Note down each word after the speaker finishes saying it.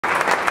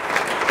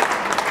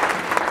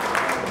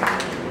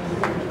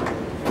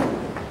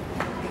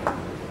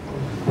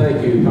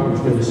Thank you,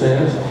 Congressman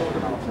DeSantis.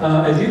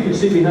 As you can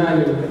see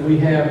behind me, we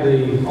have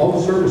all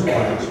the service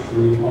flags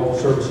for all the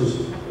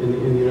services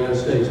in the United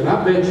States. And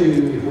I bet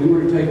you, if we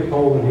were to take a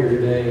poll in here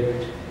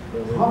today,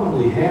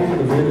 probably half of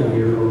the men in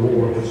here or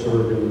more have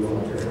served in the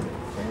military.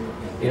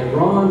 And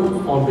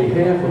Ron, on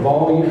behalf of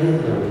all you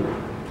have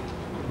done,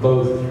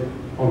 both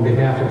on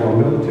behalf of our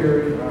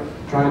military,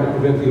 trying to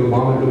prevent the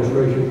Obama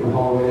administration from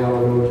hauling out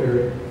our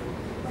military,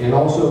 and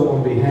also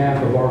on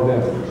behalf of our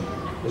veterans,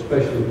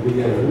 especially the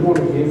VA, we want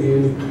to give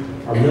you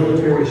our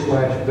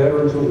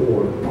Military/Veterans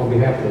Award on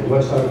behalf of the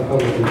Westside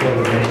Republican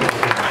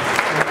Club.